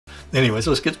Anyways,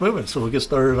 let's get moving. So we'll get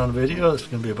started on the video. It's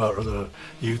going to be about the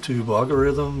YouTube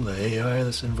algorithm, the AI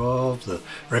that's involved, the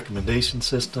recommendation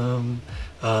system.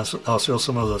 So I'll show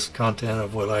some of the content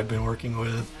of what I've been working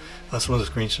with, some of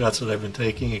the screenshots that I've been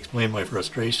taking, explain my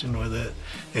frustration with it,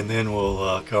 and then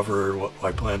we'll cover what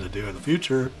I plan to do in the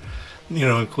future,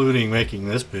 including making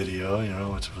this video,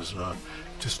 which was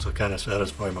just to kind of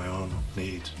satisfy my own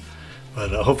needs.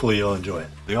 But hopefully you'll enjoy it.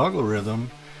 The algorithm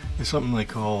is something they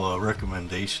call a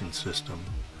recommendation system.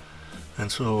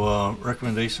 And so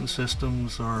recommendation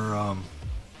systems are,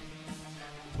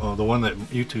 well, the one that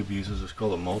YouTube uses is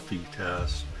called a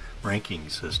multitask ranking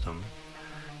system.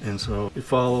 And so it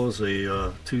follows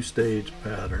a two-stage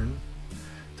pattern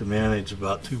to manage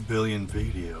about 2 billion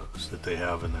videos that they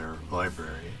have in their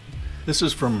library. This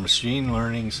is from Machine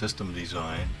Learning System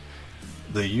Design,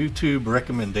 the YouTube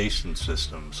recommendation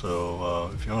system.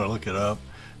 So if you want to look it up,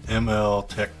 ML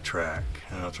Tech Track,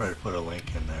 and I'll try to put a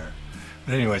link in there.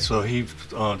 But anyway, so he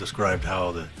described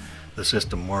how the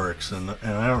system works, and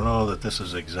I don't know that this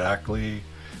is exactly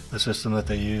the system that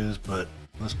they use, but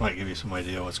this might give you some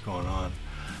idea what's going on.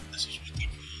 This is what they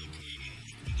call a common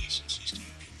recommendation system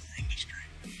for industry.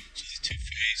 So the two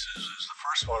phases is the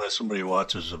first one is somebody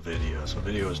watches a video. So a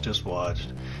video is just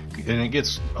watched, and it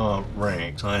gets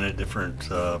ranked, assigned at different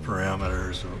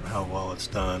parameters of how well it's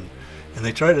done. And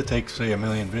they try to take, say, 1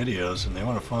 million videos, and they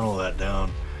want to funnel that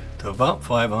down to about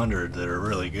 500 that are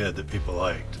really good that people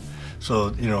liked. So,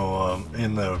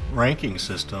 in the ranking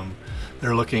system,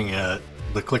 they're looking at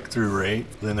the click-through rate,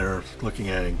 then they're looking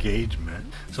at engagement.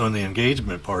 So in the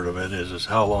engagement part of it is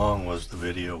how long was the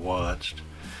video watched,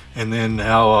 and then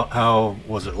how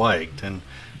was it liked. And,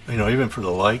 even for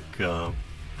the like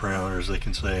parameters, they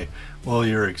can say, well,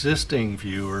 your existing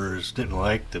viewers didn't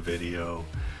like the video,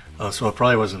 so it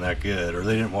probably wasn't that good, or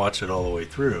they didn't watch it all the way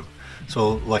through.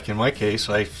 So like in my case,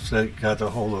 I got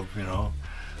a hold of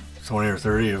 20 or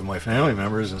 30 of my family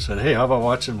members and said, hey, how about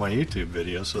watching my YouTube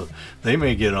video? So they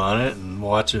may get on it and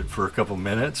watch it for a couple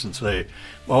minutes and say,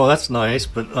 well, that's nice,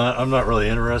 but I'm not really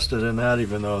interested in that,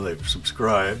 even though they've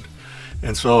subscribed.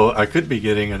 And so I could be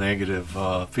getting a negative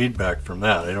feedback from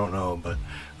that. I don't know, but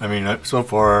I mean, so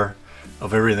far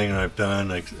of everything I've done,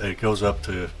 it goes up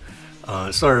to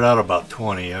it started out about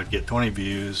 20. I would get 20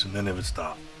 views, and then they would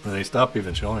stop. And they stopped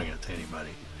even showing it to anybody.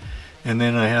 And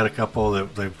then I had a couple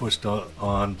that they pushed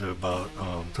on to about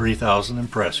 3,000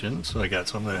 impressions. So I got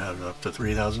some that had up to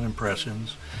 3,000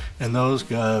 impressions, and those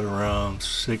got around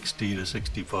 60 to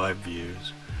 65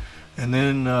 views. And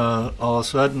then all of a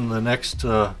sudden, the next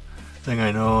thing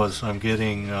I know is I'm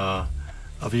getting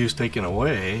views taken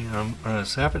away, and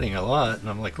it's happening a lot. And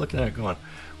I'm like looking at it going,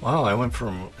 wow, I went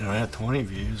from, I had 20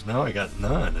 views, now I got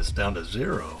none. It's down to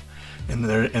 0. And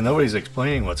nobody's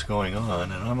explaining what's going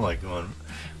on. And I'm like going,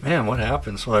 man, what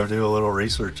happened? So I do a little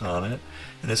research on it.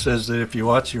 And it says that if you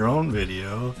watch your own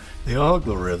video, the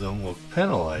algorithm will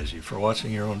penalize you for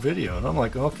watching your own video. And I'm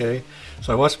like, okay.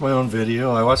 So I watched my own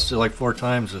video. I watched it like 4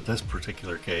 times at this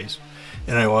particular case.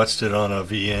 And I watched it on a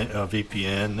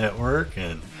VPN network,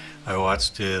 and I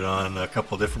watched it on a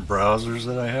couple different browsers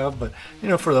that I have, but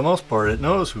for the most part, it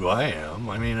knows who I am.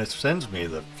 I mean, it sends me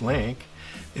the link,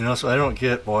 so I don't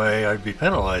get why I'd be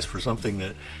penalized for something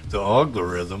that the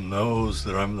algorithm knows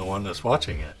that I'm the one that's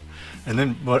watching it. And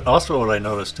then, but also what I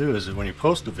noticed too is that when you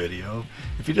post a video,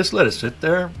 if you just let it sit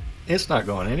there, it's not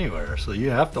going anywhere. So you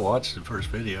have to watch the first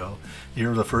video.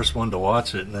 You're the first one to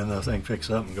watch it, and then the thing picks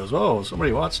up and goes, oh,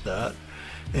 somebody watched that.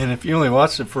 And if you only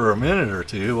watched it for a minute or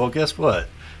two, well, guess what?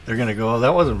 They're going to go, oh,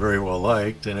 that wasn't very well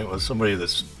liked, and it was somebody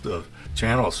that's the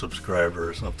channel subscriber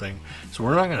or something. So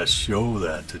we're not going to show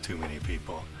that to too many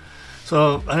people.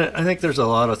 So I think there's a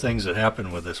lot of things that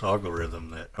happen with this algorithm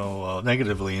that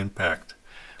negatively impact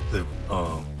the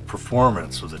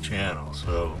performance of the channel.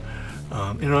 So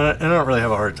I don't really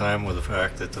have a hard time with the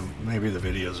fact that maybe the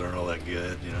videos aren't all that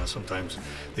good. Sometimes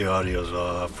the audio's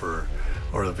off, or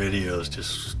the video is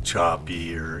just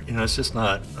choppy, or it's just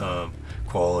not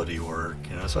quality work.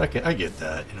 So I get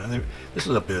that. This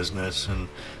is a business, and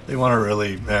they want to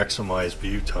really maximize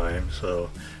view time. So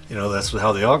that's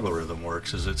how the algorithm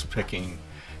works, is it's picking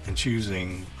and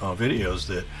choosing videos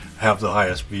that have the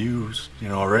highest views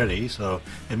already. So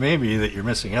it may be that you're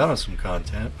missing out on some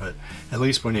content, but at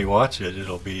least when you watch it,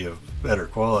 it'll be of better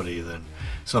quality than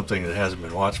something that hasn't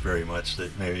been watched very much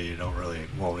that maybe you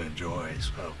won't enjoy.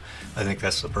 So I think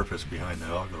that's the purpose behind the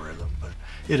algorithm. But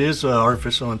it is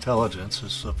artificial intelligence.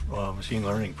 It's a machine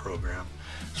learning program.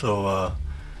 So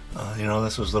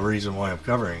this is the reason why I'm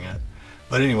covering it.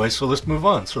 But anyway, so let's move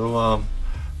on. So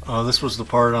This was the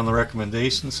part on the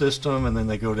recommendation system, and then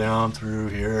they go down through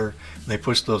here and they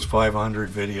push those 500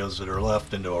 videos that are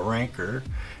left into a ranker,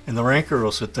 and the ranker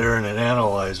will sit there and it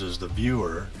analyzes the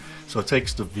viewer. So it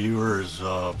takes the viewer's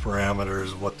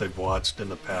parameters, what they've watched in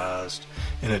the past,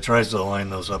 and it tries to line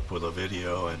those up with a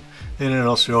video, and then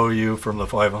it'll show you from the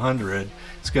 500,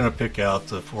 it's going to pick out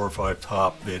the 4 or 5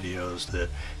 top videos that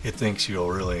it thinks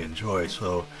you'll really enjoy.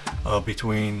 So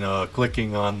between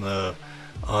clicking on the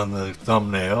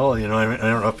thumbnail, you know, I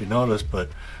don't know if you noticed, but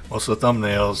most of the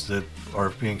thumbnails that are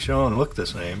being shown look the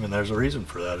same, and there's a reason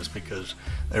for that. It's because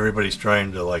everybody's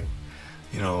trying to, like,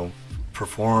 you know,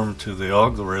 perform to the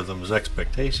algorithm's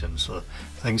expectations, so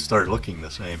things start looking the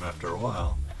same after a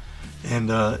while. And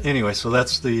anyway, so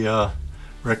that's the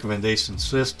recommendation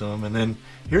system, and then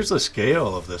here's the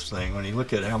scale of this thing when you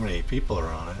look at how many people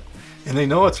are on it, and they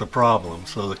know it's a problem,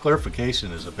 so the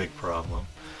clarification is a big problem.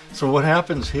 So what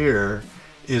happens here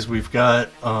is we've got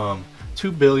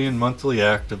 2 billion monthly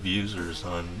active users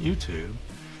on YouTube,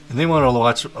 and they want to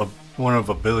watch one of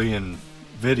a billion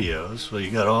videos, so you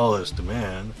got all this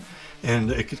demand,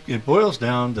 and it boils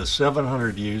down to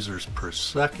 700 users per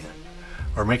second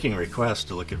are making requests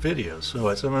to look at videos. So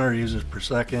at 700 users per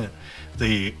second,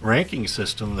 the ranking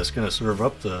system that's going to serve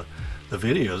up the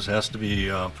videos has to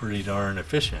be pretty darn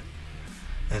efficient.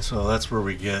 And so that's where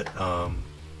we get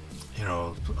you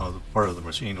know, part of the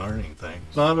machine learning thing.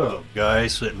 It's not a guy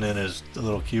sitting in his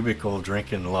little cubicle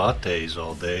drinking lattes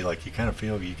all day. Like, you kind of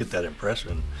feel, you get that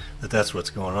impression that that's what's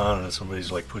going on, and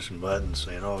somebody's like pushing buttons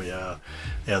saying, oh yeah,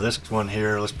 this one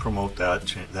here, let's promote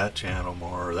that channel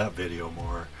more, or that video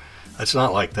more. It's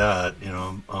not like that, you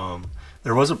know.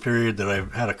 There was a period that I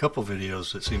had a couple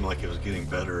videos that seemed like it was getting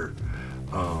better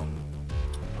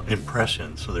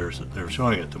impressions, so they were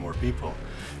showing it to more people.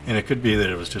 And it could be that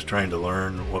it was just trying to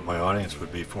learn what my audience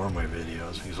would be for my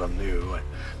videos, because I'm new.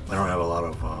 I don't have a lot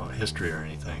of history or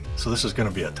anything. So this is going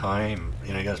to be a time,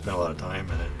 you know, you got to spend a lot of time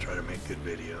in it and try to make good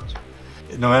videos.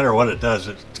 No matter what it does,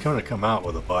 it's going to come out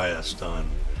with a bias on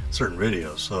certain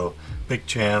videos. So big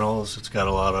channels, it's got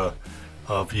a lot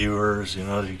of viewers, you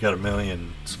know, you got 1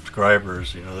 million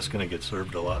subscribers, you know, that's going to get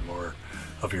served a lot more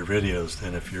of your videos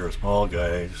than if you're a small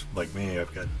guy like me.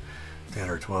 I've got 10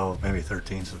 or 12, maybe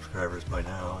 13 subscribers by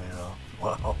now, you know.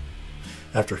 Wow.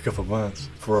 After a couple months.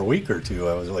 For a week or two,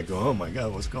 I was like, oh my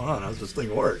God, what's going on? How's this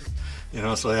thing work? You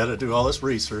know, so I had to do all this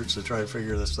research to try to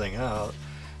figure this thing out.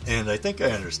 And I think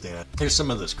I understand. Here's some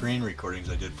of the screen recordings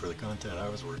I did for the content I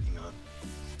was working on.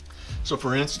 So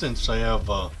for instance, I have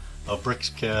a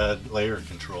BricsCAD layer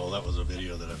control. That was a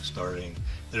video that I was starting,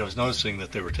 that I was noticing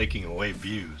that they were taking away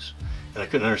views. And I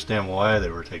couldn't understand why they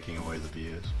were taking away the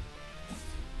views.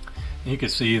 You can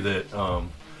see that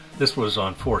this was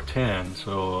on 4/10,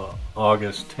 so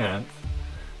August 10th.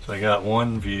 So I got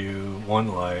 1 view, 1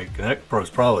 like, and that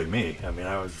was probably me. I mean,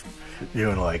 I was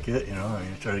viewing like it, you know, I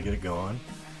mean, try to get it going.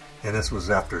 And this was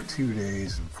after 2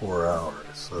 days and 4 hours.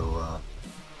 So,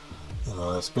 you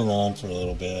know, it's been on for a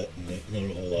little bit, and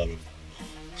there's a whole lot of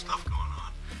stuff going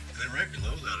on. And then right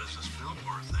below that is this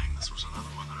billboard thing. This was another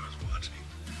one that I was watching.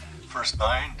 First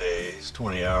 9 days,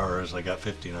 20 hours, I got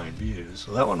 59 views.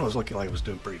 So that one was looking like it was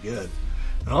doing pretty good.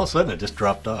 And all of a sudden it just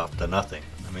dropped off to nothing.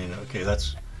 I mean, okay,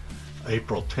 that's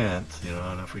April 10th, you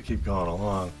know, and if we keep going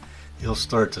along, you'll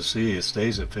start to see it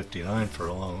stays at 59 for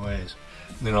a long ways.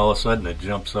 And then all of a sudden it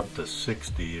jumps up to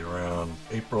 60 around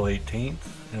April 18th.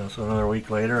 You know, so another week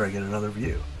later I get another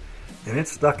view. And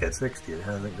it's stuck at 60. It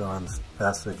hasn't gone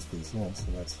past 60 since,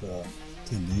 and that's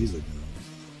 10 days ago.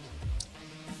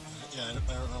 Yeah, I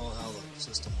don't know how the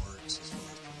system works as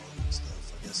far as promoting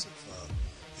stuff. I guess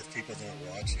if people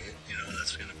don't watch it, you know,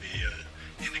 that's going to be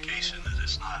an indication that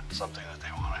it's not something that they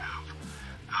want to have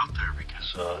out there,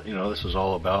 because, you know, this is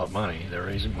all about money. They're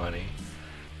raising money.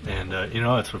 And, you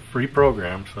know, it's a free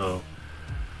program, so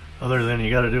other than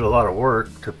you got to do a lot of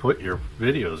work to put your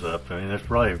videos up, I mean, there's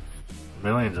probably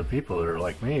millions of people that are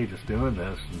like me just doing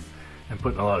this and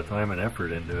putting a lot of time and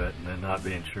effort into it, and then not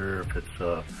being sure if it's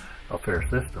a fair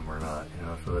system or not, you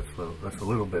know. So that's a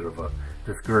little bit of a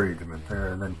discouragement there.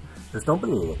 And then there's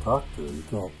nobody to talk to. You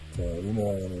can't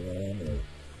email anyone or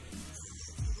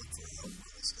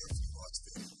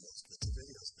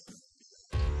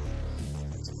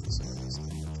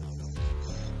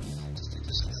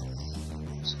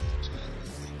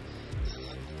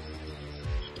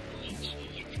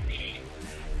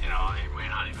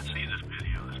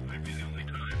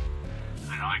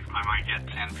I might get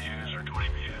 10 views or 20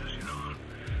 views, you know.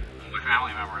 My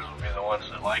family members will be the ones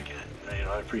that like it. You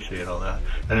know, I appreciate all that.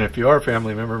 And if you are a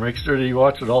family member, make sure that you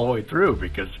watch it all the way through,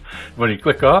 because when you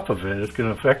click off of it, it's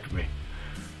going to affect me.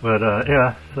 But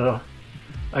yeah, so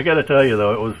I got to tell you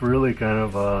though, it was really kind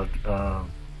of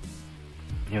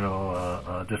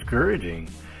discouraging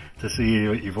to see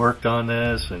you've worked on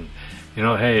this, and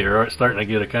hey, you're starting to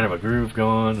get a kind of a groove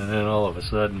going, and then all of a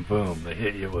sudden, boom, they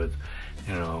hit you with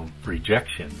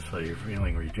rejection. So you're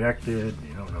feeling rejected, and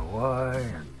you don't know why,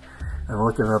 and I'm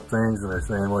looking up things, and they're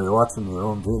saying, well, you're watching your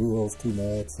own videos too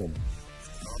much, and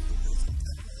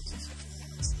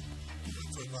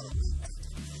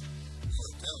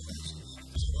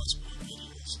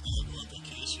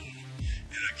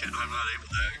I'm not able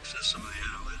to access some of the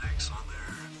analytics on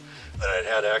there that I'd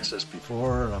had access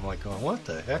before, and I'm like going, what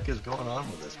the heck is going on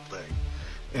with this thing?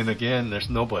 And again, there's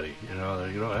nobody, you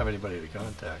don't have anybody to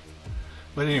contact.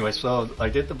 But anyway, so I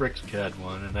did the BricsCAD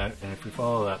one, and if we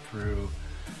follow that through,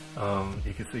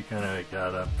 you can see kind of it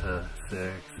got up to 6,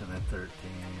 and then 13, and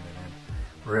then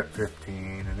we're at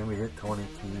 15, and then we hit 22,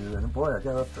 and then boy, I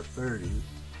got up to 30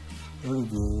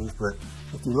 views. But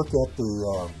if you look at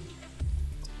the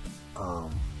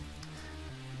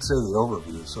say the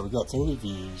overview, so we've got 30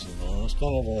 views in there. It's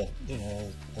kind of a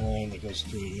line that goes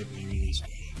through it. Maybe this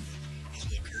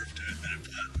little curve to it, and then a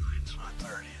flat line, so at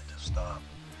 30 it just stopped.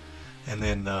 And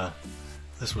then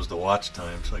this was the watch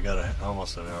time, so I got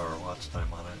almost an hour watch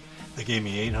time on it. They gave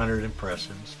me 800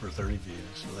 impressions for 30 views,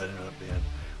 so that ended up being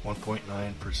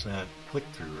 1.9%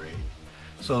 click-through rate.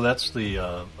 So that's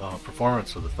the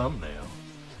performance of the thumbnail.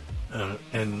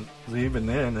 And even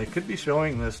then, they could be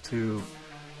showing this to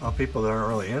people that aren't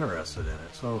really interested in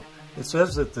it. So it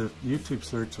says that the YouTube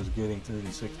search was getting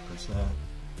 36%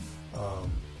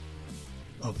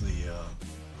 of the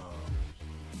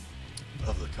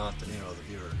content, the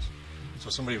viewers.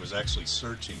 So somebody was actually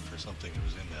searching for something that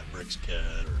was in that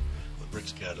BricsCAD or the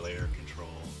BricsCAD layer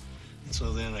control. And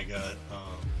so then I got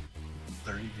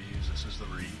 30 views. This is the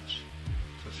reach.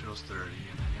 So it shows 30,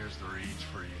 and then here's the reach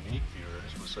for unique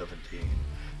viewers with 17.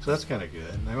 So that's kind of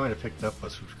good. And I might have picked up a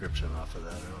subscription off of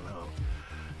that. I don't know.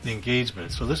 The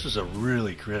engagement. So this is a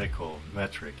really critical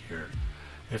metric here.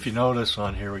 If you notice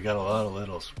on here, we got a lot of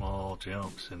little small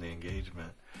jumps in the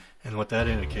engagement. And what that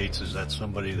indicates is that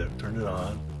somebody that turned it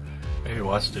on, maybe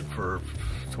watched it for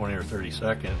 20 or 30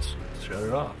 seconds, shut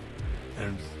it off.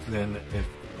 And then it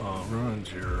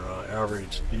ruins your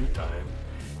average view time,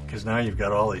 because now you've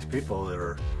got all these people that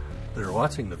are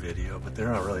watching the video, but they're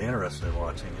not really interested in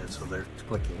watching it, so they're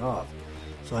clicking off.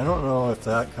 So I don't know if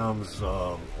that comes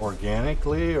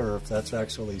organically, or if that's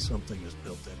actually something that's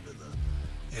built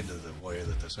into the way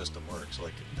that the system works.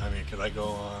 Like, I mean, could I go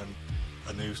on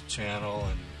a news channel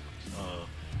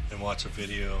and watch a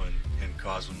video and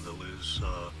cause them to lose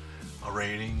a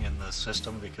rating in the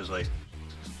system because I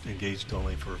engaged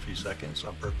only for a few seconds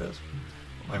on purpose?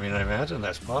 I mean, I imagine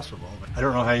that's possible. I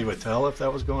don't know how you would tell if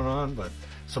that was going on, but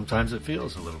sometimes it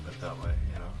feels a little bit that way,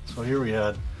 So here we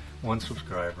had one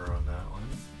subscriber on that one,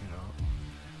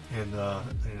 and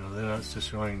then it's just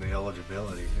showing the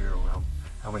eligibility here. Well,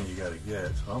 how many you got to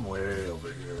get? So I'm way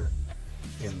over here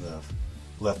in the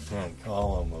left-hand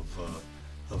column of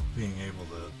being able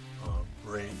to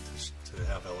rate to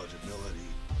have eligibility.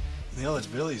 And the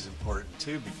eligibility is important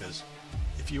too, because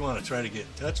if you want to try to get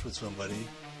in touch with somebody,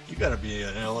 you got to be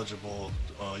an eligible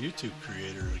YouTube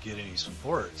creator to get any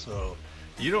support. So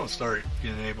you don't start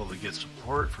being able to get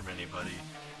support from anybody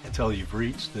until you've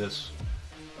reached this.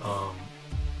 So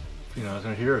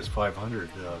here it's 500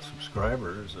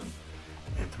 subscribers and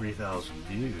 3,000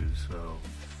 views, so,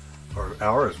 or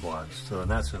hours watched. So, and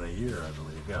that's in a year, I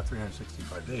believe. You got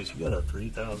 365 days. You got to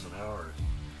 3,000 hours,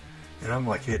 and I'm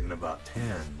like hitting about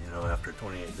 10, after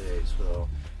 28 days. So,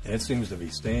 and it seems to be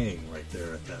staying right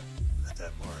there at that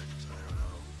mark. So I don't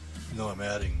know. Even though I'm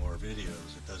adding more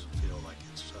videos, it doesn't feel like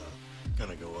it's going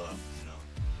to go up,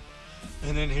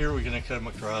 And then here we're going to come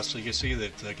across, so you can see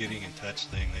that getting in touch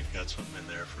thing, they've got something in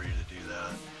there for you to do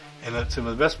that. And to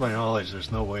the best of my knowledge,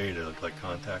 there's no way to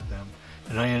contact them.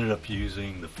 And I ended up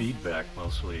using the feedback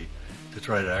mostly to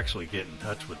try to actually get in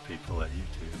touch with people at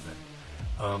YouTube.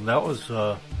 And that was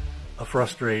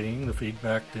frustrating. The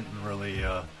feedback didn't really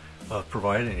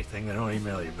provide anything. They don't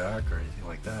email you back or anything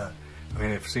like that. I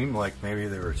mean, it seemed like maybe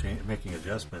they were making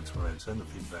adjustments when I'd send the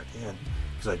feedback in,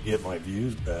 because I'd get my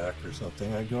views back or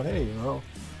something. I'd go, hey,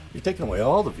 you're taking away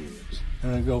all the views.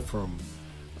 And I'd go from,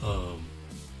 I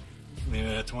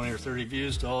had 20 or 30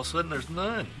 views to all of a sudden there's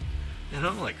none. And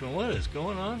I'm like, well, what is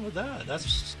going on with that?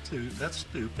 That's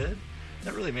stupid.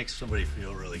 That really makes somebody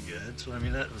feel really good. So, I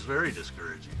mean, that was very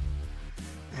discouraging.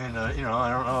 And, I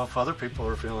don't know if other people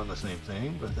are feeling the same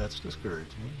thing, but that's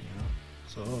discouraging,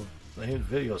 So, hey, the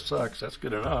video sucks, that's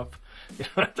good enough.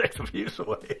 Take the views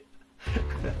away.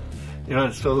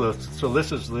 So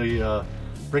this is the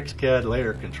BricsCAD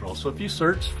layer control. So if you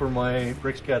search for my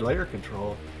BricsCAD layer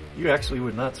control, you actually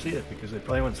would not see it because they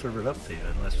probably wouldn't serve it up to you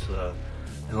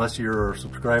unless you're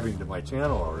subscribing to my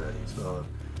channel already. So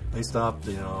they stopped,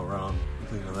 you know, around,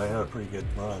 you know, they had a pretty good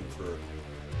run for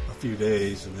a few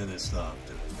days and then it stopped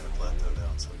and it kind of plateaued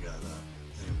out. So we got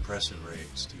the impression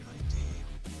rates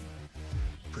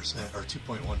 2.19% or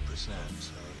 2.1%.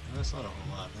 So that's not a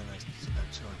whole lot. And then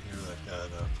I'm showing here that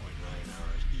I've got 0.9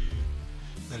 hours viewed.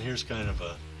 Then here's kind of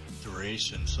a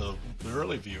duration. So the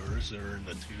early viewers, they were in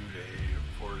the 2-day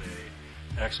or 4-day,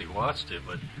 actually watched it,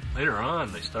 but later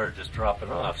on they started just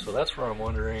dropping off. So that's where I'm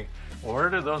wondering, well, where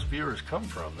did those viewers come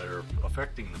from that are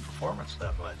affecting the performance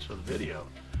that much of the video?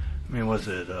 I mean, was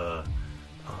it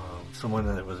someone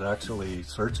that was actually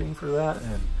searching for that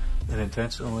and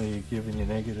intentionally giving you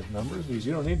negative numbers? Because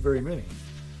you don't need very many.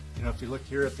 You know, if you look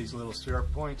here at these little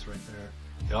sharp points right there,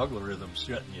 the algorithm's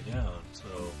shutting you down. So,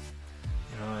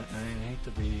 you know, I hate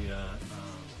to be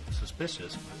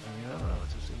suspicious, but I mean, I don't know,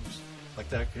 it just seems like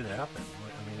that could happen.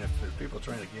 I mean, if there are people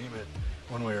trying to game it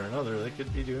one way or another, they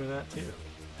could be doing that too.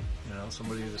 You know,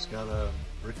 somebody that's got a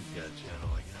BricsCAD channel,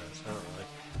 I guess. I don't know.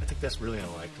 I think that's really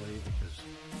unlikely because,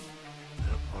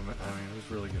 I mean,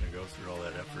 who's really going to go through all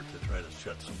that effort to try to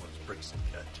shut someone's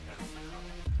BricsCAD channel down?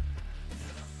 You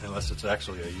know, unless it's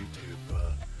actually a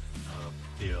YouTube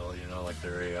deal, you know, like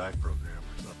their AI program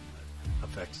or something that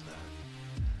affects that.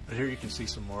 But here you can see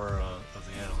some more of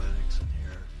the analytics in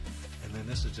here. And then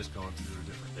this is just going through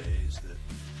the different days that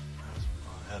I was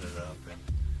added up. And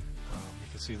you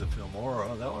can see the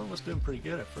Filmora. That one was doing pretty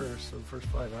good at first. So the first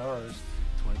 5 hours,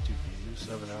 22 views.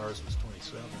 7 hours was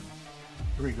 27.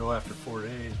 Here we go after 4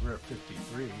 days. We're at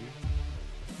 53.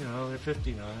 You know, they're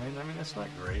 59. I mean, that's not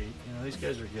great. You know, these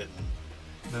guys are getting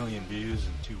a million views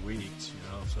in 2 weeks, you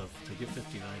know. So to get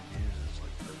 59 views is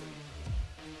like really,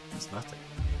 that's nothing.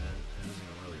 I mean, it isn't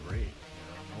even really rate. You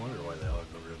know, no wonder why the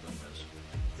algorithm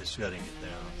is shutting it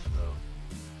down. So,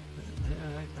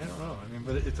 yeah, I don't know. I mean,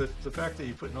 but it's the fact that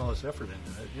you're putting all this effort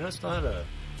into it. You know, it's not a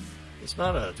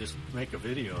just make a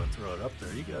video and throw it up there.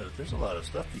 There's a lot of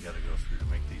stuff you got to go through to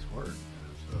make these work.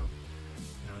 You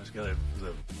know? So, you know,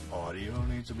 the audio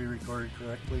needs to be recorded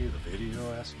correctly. The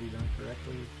video has to be done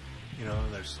correctly. You know,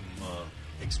 there's some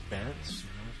expense. You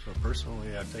know, so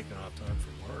personally, I've taken off time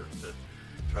from work to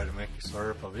try to start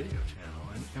up a video channel.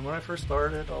 And when I first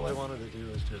started, all I wanted to do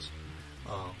was just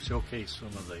showcase some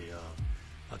of the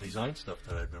design stuff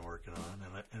that I've been working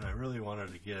on, and I really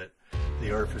wanted to get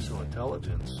the artificial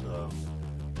intelligence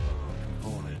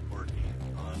component working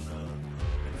on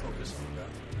and focus on that.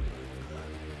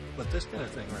 But this kind of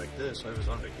thing like this, I was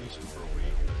on vacation for a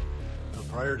week.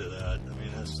 Prior to that, I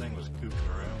mean, this thing was goofing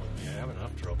around with me. I have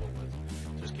enough trouble with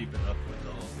just keeping up with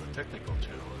all the technical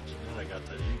challenges. And then I got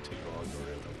the YouTube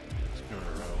algorithm screwing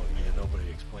around with me and nobody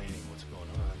explaining what's going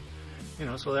on. You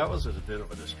know, so that was a bit of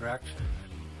a distraction.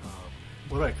 And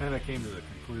what I kind of came to the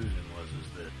conclusion is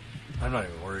that I'm not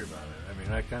even worried about it. I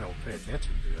mean, I kind of pay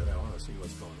attention to it. I want to see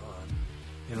what's going on.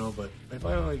 You know, but if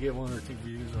I only get 1 or 2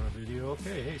 views on a video,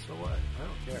 okay, hey, so what? I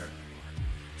don't care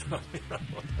anymore. So, you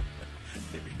know,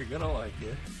 if you're gonna like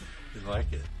it, you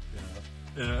like it.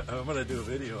 You know, and I'm gonna do a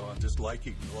video on just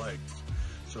liking the likes.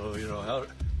 So, you know,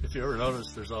 if you ever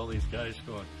notice, there's all these guys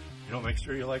going, you know, make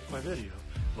sure you like my video,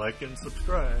 like and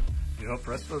subscribe. You know,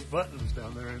 press those buttons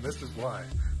down there, and this is why.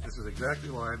 This is exactly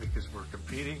why, because we're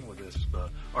competing with this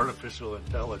artificial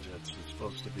intelligence that's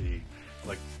supposed to be,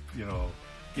 like, you know,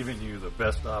 giving you the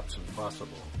best option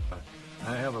possible.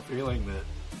 I have a feeling that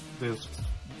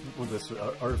with this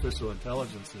artificial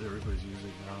intelligence that everybody's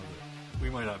using now, that we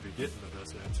might not be getting the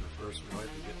best answer first. We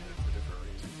might be getting it for different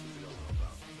reasons that we don't know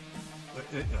about. But,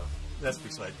 you know, that's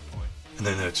beside the point. And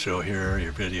then it'd show here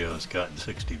your video has gotten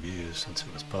 60 views since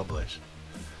it was published.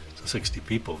 So 60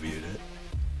 people viewed it.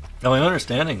 Now my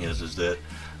understanding is that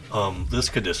this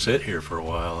could just sit here for a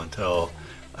while until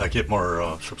I get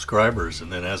more subscribers,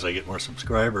 and then as I get more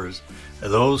subscribers,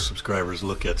 those subscribers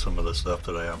look at some of the stuff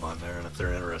that I have on there, and if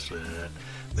they're interested in it,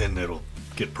 then it'll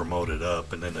get promoted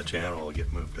up, and then the channel will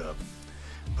get moved up.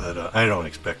 But I don't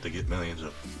expect to get millions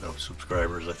of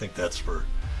subscribers. I think that's for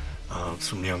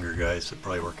some younger guys that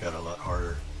probably work out a lot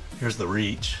harder. Here's the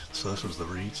reach. So this was the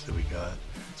reach that we got.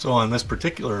 So on this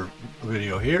particular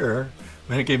video here,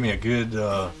 I mean, it gave me a good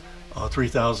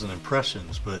 3,000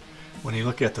 impressions, but when you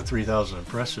look at the 3,000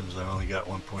 impressions, I only got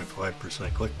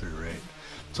 1.5% click-through rate.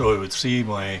 So it would see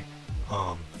my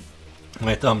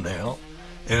my thumbnail,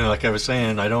 and like I was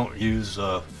saying, I don't use,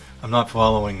 I'm not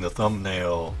following the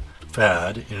thumbnail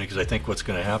fad, you know, because I think what's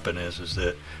going to happen is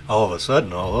that all of a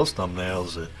sudden all those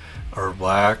thumbnails that are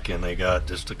black and they got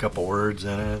just a couple words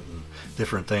in it and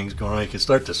different things going on, you can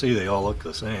start to see they all look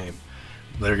the same.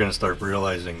 they're going to start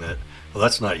realizing that, well,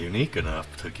 that's not unique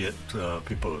enough to get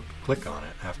people to click on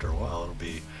it. After a while, it'll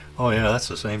be, oh yeah, that's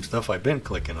the same stuff I've been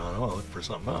clicking on. Oh, look for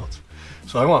something else.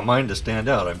 So I want mine to stand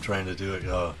out. I'm trying to do it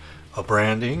a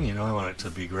branding. You know, I want it to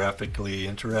be graphically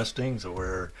interesting, to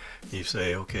where you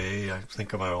say, okay, I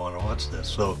think I might want to watch this.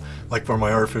 So, like for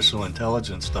my artificial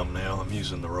intelligence thumbnail, I'm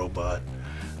using the robot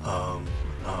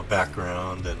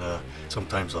background, and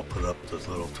sometimes I'll put up this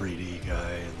little 3D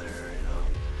guy in there, you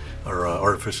know, or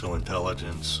artificial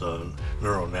intelligence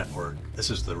neural network. This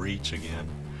is the reach again,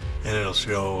 and it'll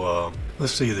show,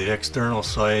 let's see, the external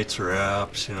sites or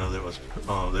apps, you know,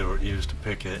 that were used to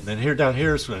pick it. And then down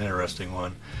here's an interesting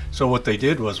one. So what they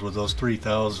did was, with those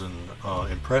 3,000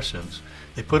 impressions,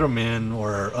 they put them in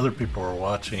where other people were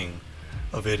watching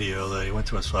a video. They went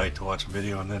to a site to watch a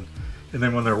video, and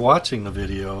then when they're watching the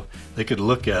video, they could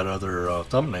look at other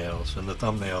thumbnails, and the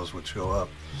thumbnails would show up.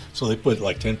 So they put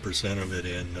like 10% of it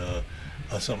in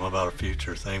something about a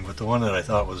future thing. But the one that I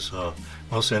thought was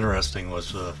most interesting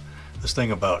was this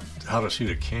thing about how to shoot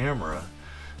a camera.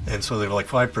 And so they were like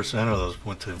 5% of those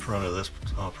went in front of this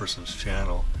person's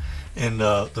channel. And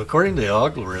according to the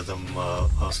algorithm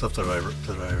stuff that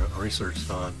I researched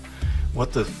on,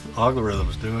 what the algorithm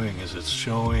is doing is it's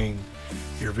showing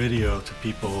your video to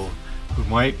people who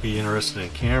might be interested in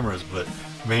cameras but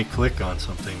may click on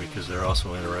something because they're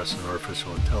also interested in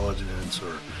artificial intelligence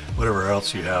or whatever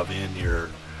else you have in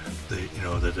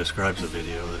that describes the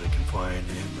video that it can find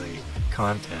in the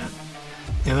content.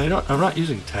 And I'm not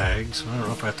using tags. I don't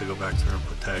know if I have to go back there and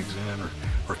put tags in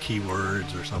or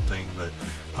keywords or something, but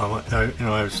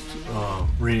I was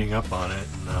reading up on it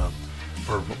and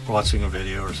or watching a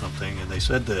video or something, and they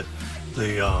said that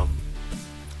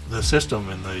the system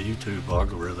in the YouTube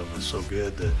algorithm is so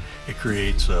good that it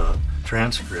creates a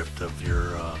transcript of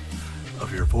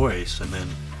your voice, and then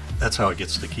that's how it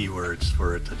gets the keywords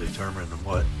for it to determine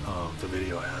what the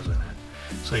video has in it.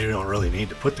 So you don't really need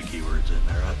to put the keywords in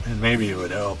there, and maybe it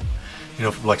would help, you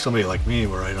know, for like somebody like me,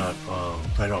 where I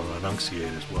don't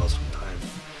enunciate as well sometimes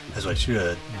as I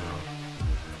should. You know,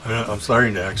 I mean, I'm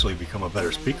starting to actually become a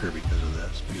better speaker because of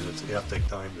this, because you have to take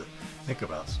time to think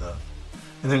about stuff.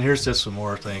 And then here's just some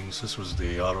more things. This was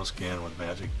the auto scan with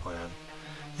Magic Plan,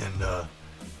 and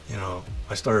you know,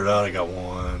 I started out, I got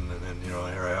 1, and then, you know,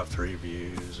 here I have 3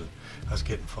 views, and I was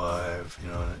getting 5, you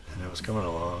know, and it was coming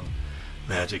along.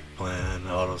 Magic Plan,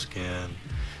 auto scan,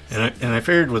 and I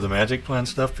figured with the Magic Plan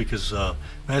stuff, because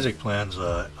Magic Plan's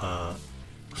a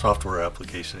software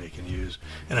application that you can use,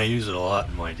 and I use it a lot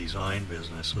in my design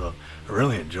business, so I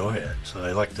really enjoy it. So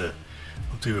I like to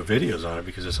do videos on it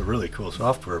because it's a really cool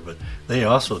software, but they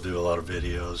also do a lot of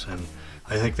videos, and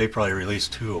I think they probably release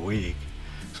 2 a week.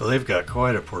 So they've got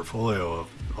quite a portfolio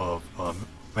of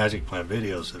Magic Plan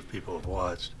videos that people have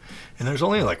watched. And there's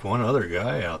only like one other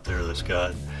guy out there that's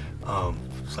got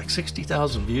it's like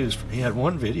 60,000 views. He had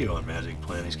one video on Magic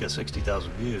Plan. He's got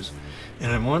 60,000 views.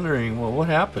 And I'm wondering, well, what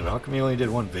happened? How come he only did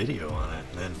 1 video on it?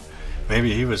 And then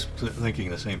maybe he was thinking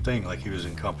the same thing, like he was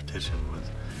in competition with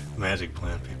Magic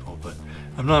Plan people. But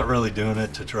I'm not really doing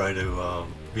it to try to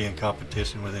be in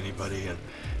competition with anybody. And,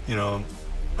 you know,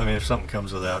 I mean, if something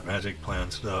comes of that Magic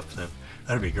Plan stuff, then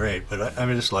that'd be great. But I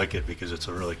just like it because it's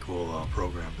a really cool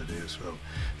program to do. So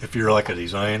if you're like a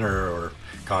designer or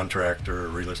contractor or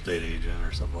real estate agent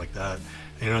or something like that,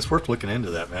 you know, it's worth looking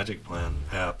into that Magic Plan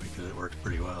app because it works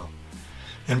pretty well.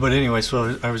 But anyway,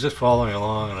 so I was just following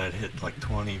along, and I'd hit like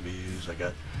 20 views. I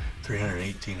got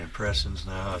 318 impressions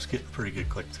now. I was getting pretty good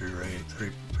click-through rate,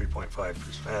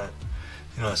 3.5%.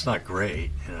 You know, it's not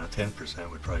great. You know, 10%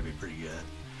 would probably be pretty good.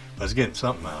 But I was getting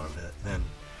something out of it. And then,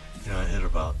 you know, I hit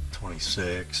about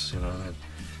 26, you know, and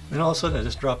then all of a sudden it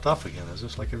just dropped off again. It's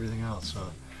just like everything else. So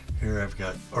here I've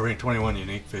got already 21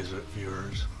 unique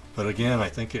viewers. But again, I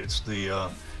think it's the,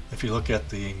 if you look at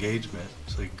the engagement,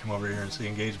 so you can come over here and see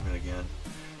engagement again,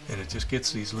 and it just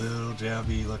gets these little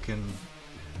jabby looking,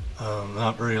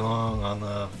 not very long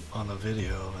on the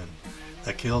video, and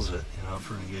that kills it, you know,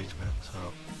 for engagement. So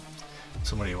if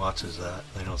somebody watches that,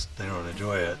 they don't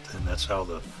enjoy it, and that's how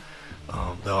the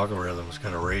algorithm is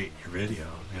going to rate your video.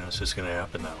 You know, it's just going to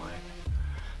happen that way.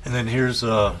 And then here's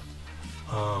so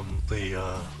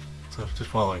just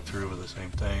following through with the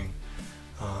same thing.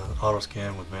 Auto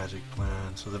scan with Magic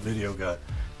Plan. So the video got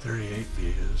 38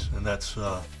 views, and that's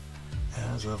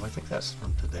as of, I think that's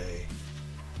from today.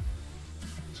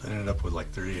 So I ended up with like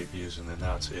 38 views, and then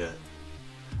that's it.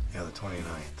 Yeah, the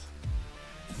 29th.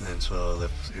 And then so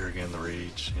here again the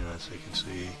reach, you know, so you can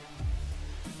see.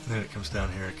 And then it comes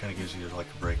down here, it kind of gives you like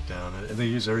a breakdown. And they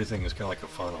use everything as kind of like a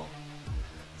funnel,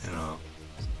 you know,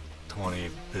 20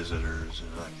 visitors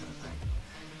and that kind of thing.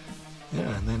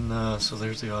 Yeah, and then so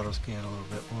there's the auto scan a little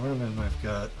bit more, and then I've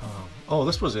got oh,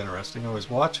 this was interesting. I was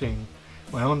watching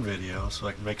my own video so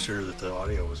I could make sure that the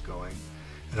audio was going,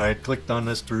 and I had clicked on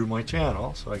this through my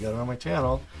channel, so I got it on my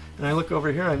channel, and I look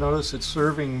over here, I notice it's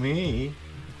serving me.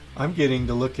 I'm getting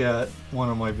to look at one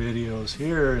of my videos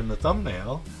here in the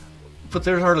thumbnail, but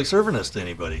they're hardly serving this to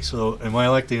anybody. So am I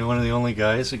like one of the only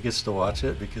guys that gets to watch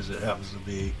it because it happens to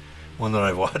be one that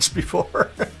I've watched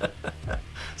before?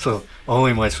 So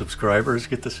only my subscribers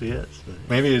get to see it. So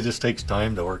maybe it just takes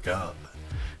time to work out.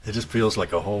 It just feels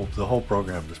like the whole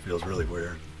program just feels really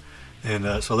weird.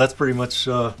 And so that's pretty much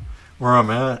where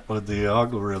I'm at with the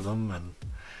algorithm and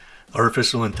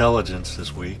artificial intelligence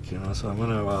this week. You know, so I'm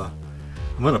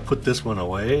gonna put this one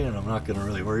away, and I'm not gonna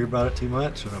really worry about it too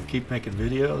much. And I'm keep making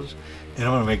videos, and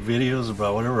I'm gonna make videos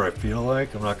about whatever I feel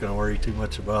like. I'm not gonna worry too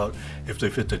much about if they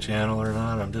fit the channel or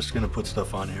not. I'm just gonna put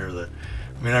stuff on here that,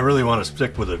 I mean, I really want to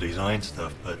stick with the design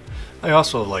stuff, but I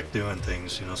also like doing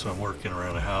things, you know, so I'm working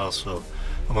around the house. So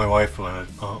my wife wanted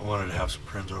to have some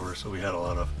friends over, so we had a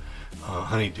lot of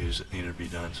honeydews that needed to be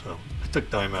done. So I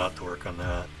took time out to work on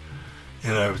that,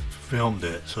 and I filmed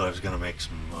it, so I was going to make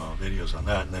some videos on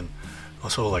that. And then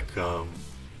also, like,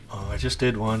 I just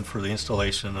did one for the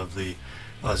installation of the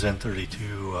Zen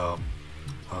 32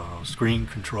 screen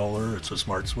controller. It's a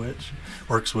smart switch,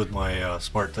 works with my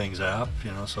Smart Things app, you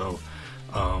know, so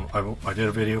I did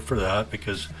a video for that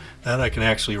because that I can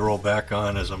actually roll back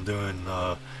on as I'm doing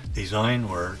design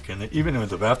work. And even with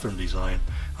the bathroom design,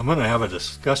 I'm going to have a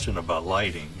discussion about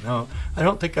lighting. Now, I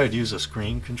don't think I'd use a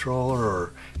screen controller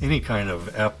or any kind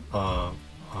of app,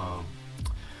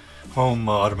 home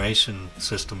automation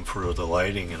system for the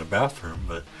lighting in a bathroom,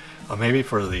 but maybe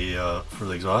for the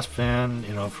exhaust fan,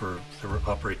 you know, to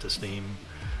operate the steam,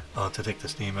 to take the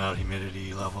steam out,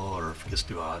 humidity level, or if it gets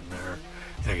too hot in there,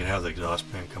 you can have the exhaust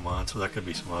fan come on. So that could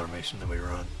be some automation that we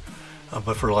run.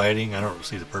 But for lighting, I don't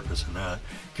see the purpose in that,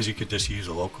 because you could just use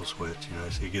a local switch, you know,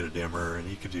 so you get a dimmer, and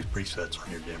you could do presets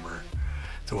on your dimmer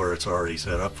to where it's already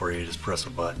set up for you. You just press a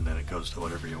button and it goes to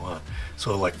whatever you want.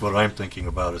 So like what I'm thinking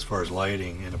about as far as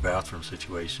lighting in a bathroom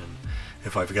situation,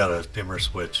 if I've got a dimmer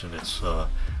switch and it's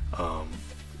going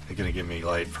to give me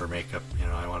light for makeup, you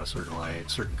know, I want a certain light,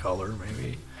 certain color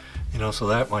maybe, you know, so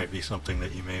that might be something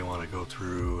that you may want to go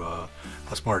through a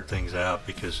Smart Things app,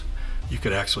 because you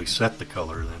could actually set the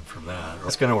color then from that.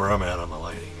 That's kind of where I'm at on the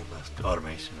lighting and the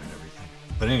automation and everything.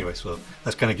 But anyway, so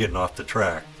that's kind of getting off the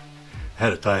track. I had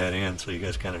to tie it in so you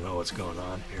guys kind of know what's going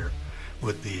on here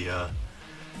with the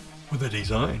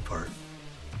design part.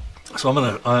 So I'm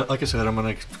gonna, like I said, I'm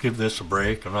gonna give this a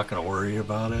break. I'm not gonna worry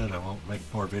about it. I won't make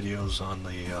more videos on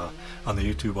the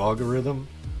YouTube algorithm.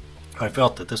 I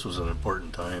felt that this was an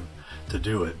important time to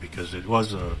do it because it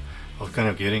was kind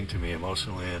of getting to me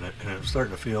emotionally, and it was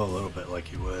starting to feel a little bit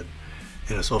like you would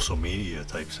in a social media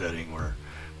type setting where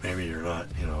maybe you're not,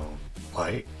 you know,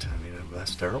 liked. I mean,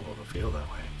 that's terrible to feel that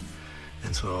way.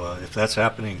 And so if that's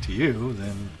happening to you,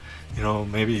 then, you know,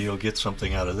 maybe you'll get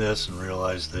something out of this and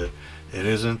realize that it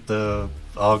isn't the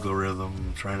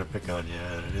algorithm trying to pick on you,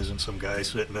 and it isn't some guy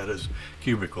sitting at his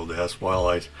cubicle desk, while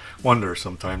I wonder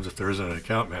sometimes if there isn't an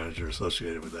account manager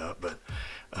associated with that, but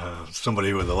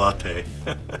somebody with a latte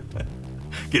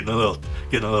getting a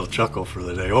little chuckle for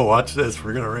the day. Oh, watch this,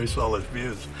 we're going to erase all his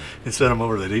views and send them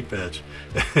over to the deep edge.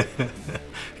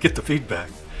 Get the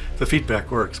feedback. The feedback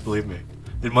works, believe me.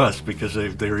 It must, because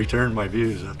they returned my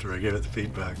views after I gave it the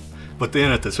feedback. But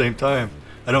then at the same time,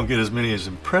 I don't get as many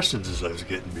impressions as I was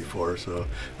getting before, so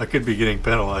I could be getting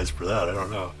penalized for that. I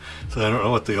don't know. So I don't know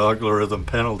what the algorithm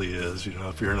penalty is, you know,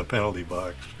 if you're in a penalty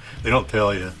box. They don't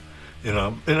tell you, you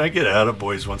know. And I get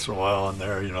attaboys once in a while on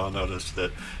there, you know. I'll notice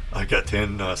that I got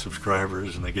 10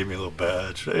 subscribers, and they gave me a little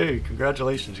badge. Hey,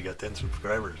 congratulations, you got 10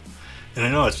 subscribers. And I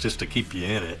know it's just to keep you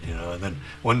in it, you know. And then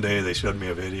one day they showed me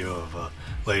a video of a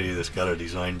lady that's got a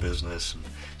design business, and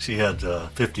she had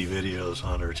 50 videos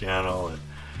on her channel,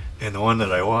 and the one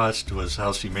that I watched was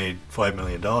how she made $5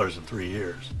 million in 3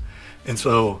 years. And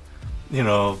so, you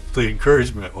know, the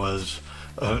encouragement was,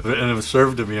 and it was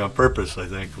served to me on purpose, I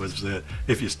think, was that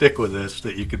if you stick with this,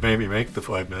 that you could maybe make the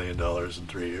 $5 million in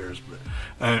 3 years.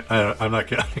 But I'm not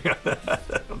counting on that.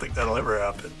 I don't think that'll ever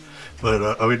happen.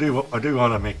 But I do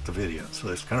want to make the video, so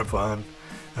it's kind of fun.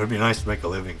 It would be nice to make a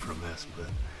living from this, but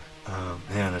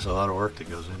man, there's a lot of work that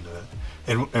goes into it.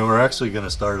 And we're actually going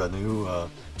to start a new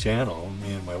channel,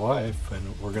 me and my wife,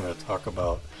 and we're going to talk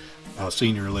about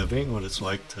senior living, what it's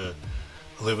like to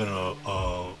live in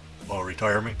a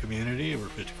retirement community. We're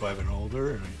 55 and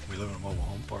older, and we live in a mobile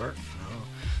home park. You know?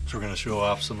 So we're going to show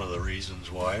off some of the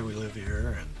reasons why we live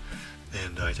here,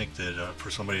 and I think that for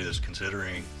somebody that's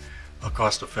considering a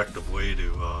cost-effective way to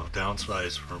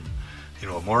downsize from you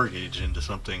know, a mortgage into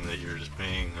something that you're just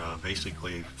paying.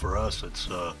 Basically, for us, it's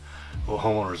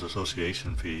homeowners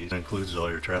association fees. It includes all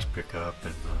your trash pickup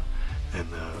and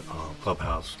the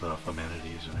clubhouse stuff,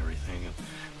 amenities and everything. And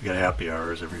we got happy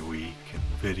hours every week and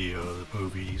video, the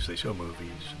movies. They show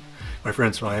movies. My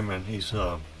friend Simon, he's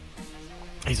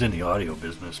in the audio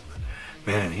business, but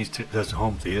man, he does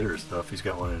home theater stuff. He's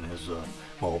got one in his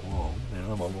mobile home, you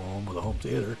know, mobile home with a home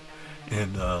theater,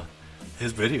 and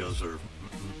his videos are,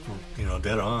 you know,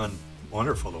 dead on,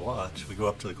 wonderful to watch. We go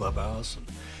up to the clubhouse, and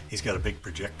he's got a big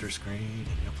projector screen,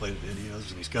 and he'll play the videos,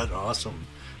 and he's got an awesome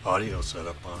audio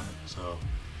setup on it. So,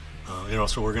 you know,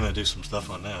 so we're going to do some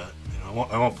stuff on that. You know,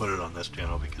 I won't put it on this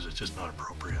channel because it's just not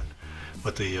appropriate.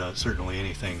 But certainly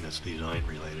anything that's design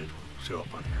related will show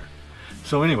up on here.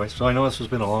 So anyway, so I know this has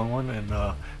been a long one, and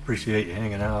appreciate you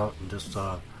hanging out and just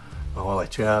while I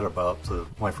chat about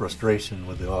my frustration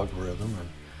with the algorithm. And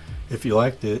if you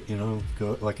liked it, you know,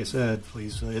 go, like I said,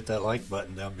 please hit that like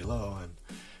button down below.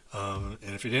 And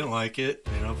if you didn't like it,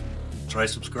 you know, try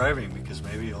subscribing, because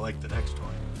maybe you'll like the next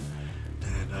one.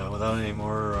 And without any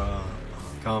more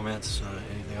comments,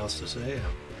 anything else to say,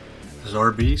 this is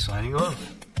RB signing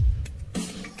off.